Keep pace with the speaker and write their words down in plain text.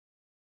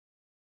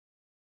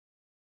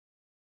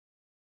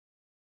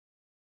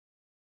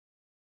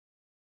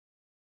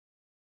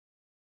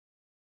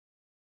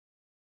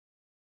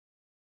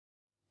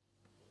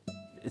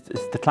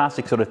it's the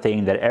classic sort of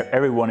thing that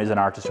everyone is an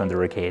artist when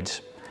they're a kid,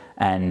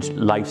 and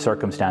life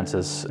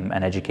circumstances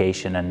and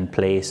education and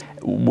place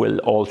will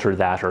alter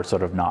that or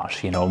sort of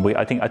not. You know,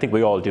 I think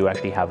we all do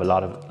actually have a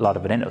lot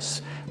of it in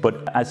us.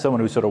 But as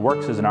someone who sort of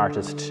works as an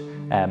artist,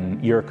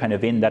 you're kind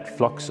of in that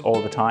flux all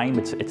the time.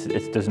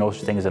 There's no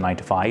such thing as a 9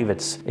 to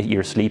 5.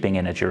 You're sleeping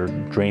in it, you're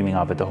dreaming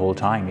of it the whole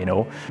time, you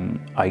know.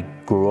 I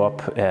grew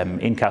up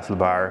in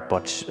Castlebar,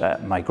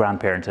 but my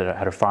grandparents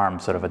had a farm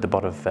sort of at the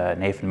butt of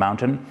Nathan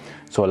Mountain.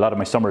 So a lot of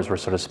my summers were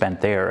sort of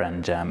spent there,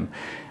 and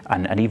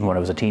even when I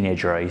was a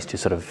teenager, I used to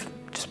sort of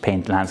just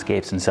paint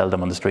landscapes and sell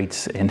them on the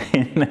streets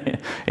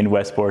in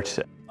Westport.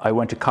 I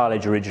went to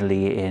college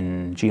originally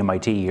in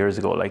GMIT years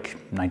ago, like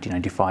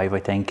 1995 I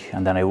think,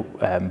 and then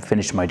I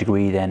finished my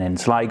degree then in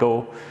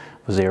Sligo,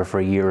 was there for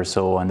a year or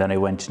so, and then I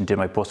went and did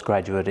my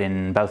postgraduate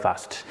in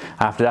Belfast.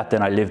 After that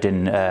then I lived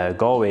in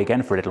Galway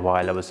again for a little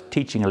while. I was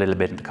teaching a little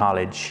bit in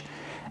college,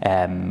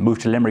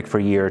 moved to Limerick for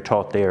a year,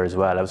 taught there as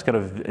well. I was kind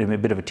of in a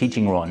bit of a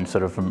teaching run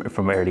sort of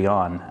from early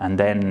on, and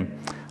then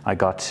I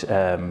got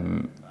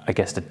I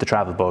guess the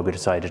travel bug. I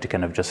decided to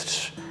kind of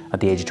just,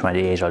 at the age of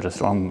 28,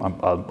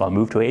 I'll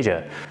move to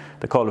Asia.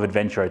 The call of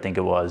adventure, I think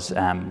it was.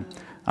 And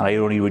I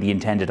only really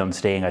intended on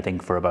staying, I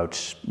think, for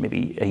about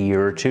maybe a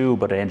year or two,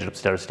 but I ended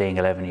up staying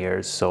 11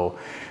 years. So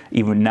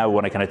even now,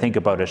 when I kind of think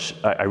about it,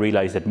 I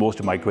realize that most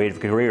of my creative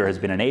career has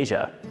been in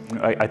Asia.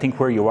 I think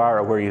where you are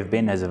or where you've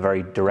been has a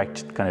very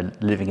direct kind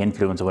of living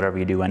influence on whatever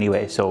you do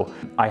anyway. So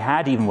I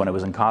had, even when I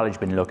was in college,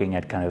 been looking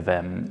at kind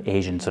of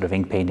Asian sort of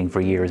ink painting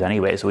for years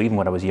anyway. So even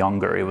when I was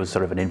younger, it was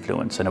sort of an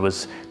influence, and it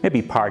was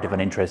maybe part of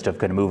an interest of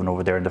kind of moving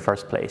over there in the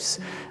first place.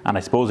 And I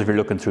suppose if you're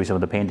looking through some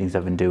of the paintings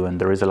I've been doing,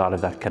 there is a lot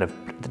of that kind of,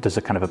 there's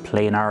a kind of a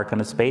planar kind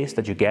of space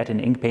that you get in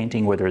ink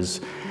painting, where there's,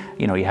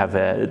 you know, you have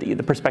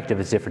the perspective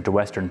is different to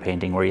Western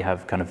painting, where you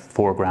have kind of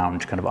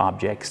foreground kind of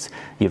objects.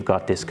 You've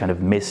got this kind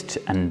of mist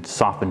and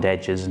softened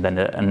edges, and then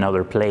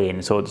another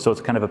plane. So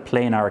it's kind of a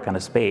planar kind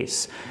of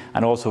space,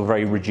 and also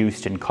very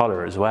reduced in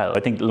color as well.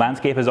 I think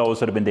landscape has always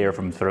sort of been there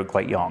from sort of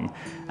quite young,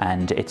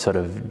 and it sort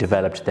of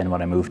developed then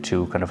when I moved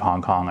to kind of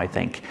Hong Kong, I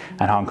think.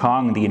 And Hong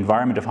Kong, the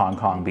environment of Hong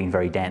Kong being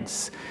very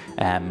dense,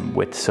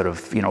 with sort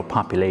of, you know,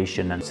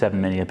 population and 7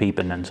 million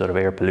people and sort of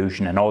air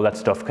pollution and all that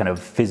stuff kind of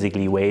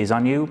physically weighs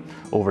on you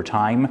over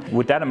time.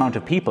 With that amount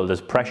of people, there's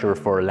pressure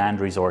for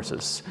land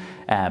resources.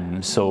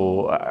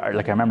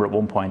 Like I remember at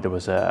one point there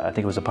was I think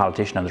it was a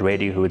politician on the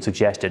radio who had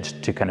suggested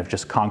to kind of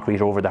just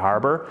concrete over the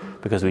harbour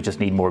because we just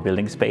need more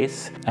building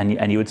space.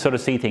 And you would sort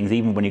of see things,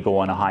 even when you go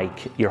on a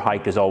hike, your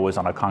hike is always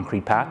on a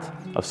concrete path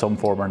of some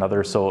form or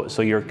another.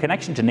 So your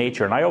connection to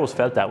nature, and I always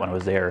felt that when I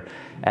was there,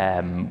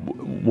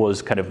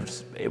 was kind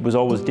of, it was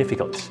always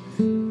difficult.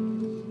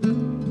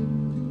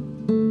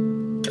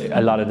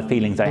 A lot of the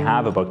feelings I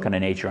have about kind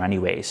of nature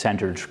anyway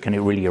centered kind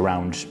of really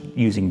around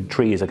using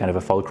tree as a kind of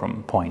a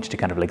fulcrum point to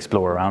kind of like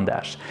explore around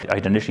that.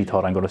 I'd initially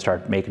thought I'm going to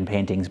start making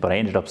paintings, but I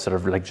ended up sort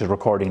of like just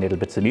recording little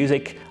bits of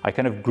music. I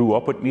kind of grew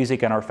up with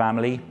music in our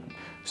family,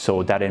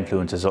 so that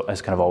influence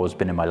has kind of always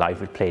been in my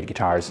life. We've played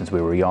guitar since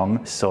we were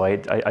young, so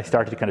I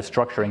started kind of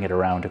structuring it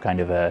around a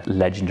kind of a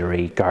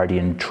legendary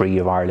guardian tree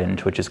of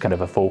Ireland, which is kind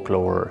of a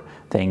folklore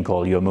thing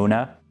called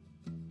Yomuna.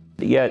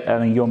 Yeah, I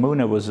mean,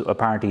 Yomuna was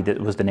apparently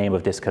the name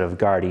of this kind of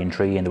guardian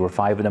tree, and there were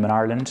 5 of them in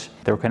Ireland.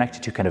 They were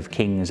connected to kind of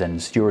kings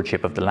and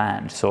stewardship of the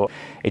land. So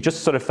it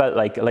just sort of felt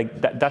like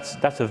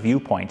that's a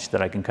viewpoint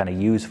that I can kind of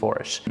use for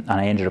it. And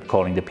I ended up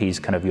calling the piece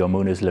kind of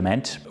Yomuna's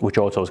Lament, which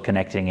also was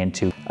connecting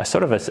into a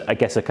sort of I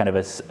guess a kind of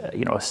a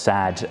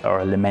sad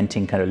or a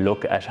lamenting kind of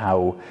look at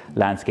how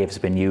landscape has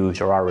been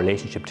used, or our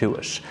relationship to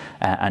it.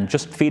 And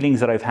just feelings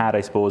that I've had,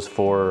 I suppose,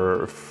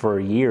 for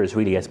years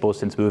really, I suppose,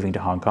 since moving to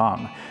Hong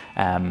Kong.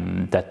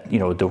 That, you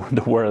know,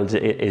 the world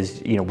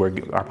is, you know,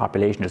 our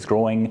population is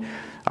growing,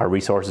 our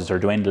resources are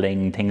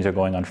dwindling, things are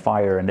going on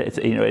fire, and it's,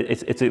 you know,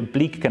 it's a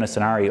bleak kind of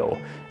scenario.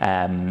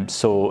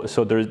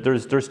 So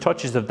there's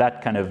touches of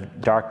that kind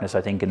of darkness,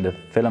 I think, in the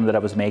film that I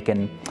was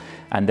making,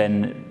 and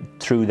then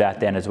through that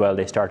then as well,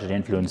 they started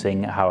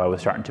influencing how I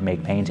was starting to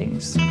make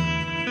paintings.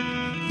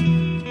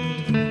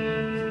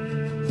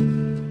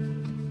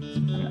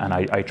 And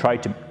I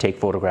tried to take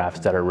photographs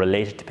that are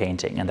related to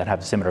painting and that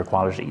have similar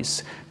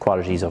qualities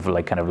of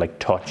like kind of like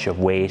touch, of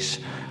weight,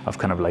 of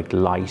kind of like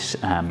light,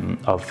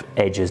 of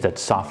edges that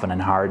soften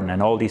and harden,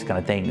 and all these kind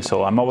of things.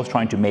 So I'm always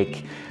trying to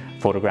make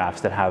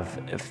photographs that have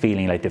a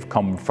feeling like they've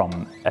come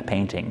from a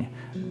painting.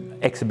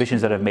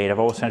 Exhibitions that I've made, I've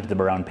always centered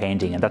them around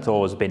painting, and that's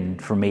always been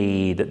for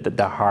me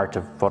the heart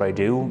of what I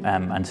do,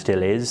 and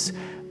still is.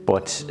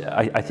 But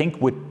I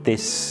think with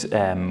this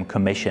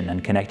commission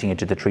and connecting it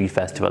to the Tree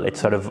Festival,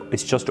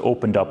 it's just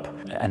opened up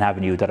an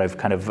avenue that I've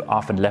kind of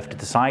often left to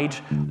the side.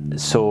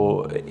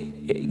 So,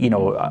 you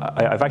know,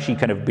 I've actually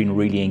kind of been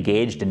really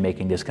engaged in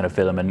making this kind of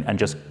film and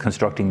just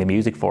constructing the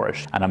music for it.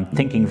 And I'm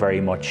thinking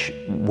very much,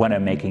 when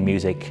I'm making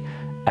music,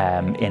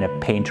 in a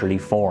painterly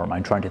form.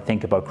 I'm trying to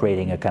think about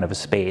creating a kind of a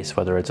space,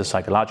 whether it's a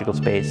psychological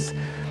space,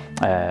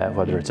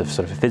 whether it's a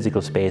sort of a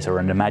physical space or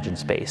an imagined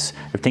space.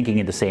 We're thinking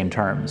in the same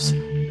terms.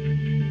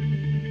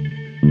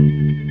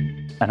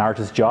 an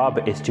artist's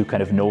job is to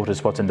kind of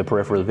notice what's in the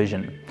peripheral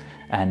vision,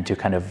 and to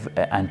kind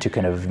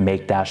of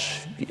make that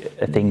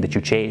a thing that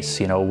you chase.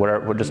 You know,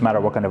 it doesn't matter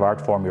what kind of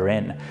art form you're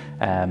in.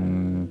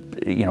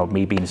 You know,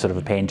 me being sort of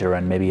a painter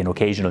and maybe an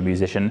occasional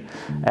musician,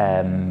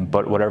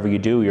 but whatever you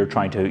do, you're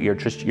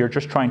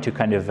just trying to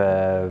kind of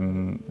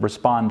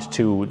respond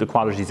to the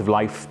qualities of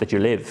life that you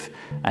live,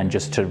 and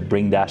just to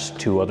bring that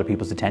to other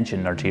people's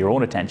attention or to your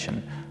own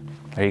attention.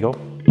 There you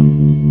go.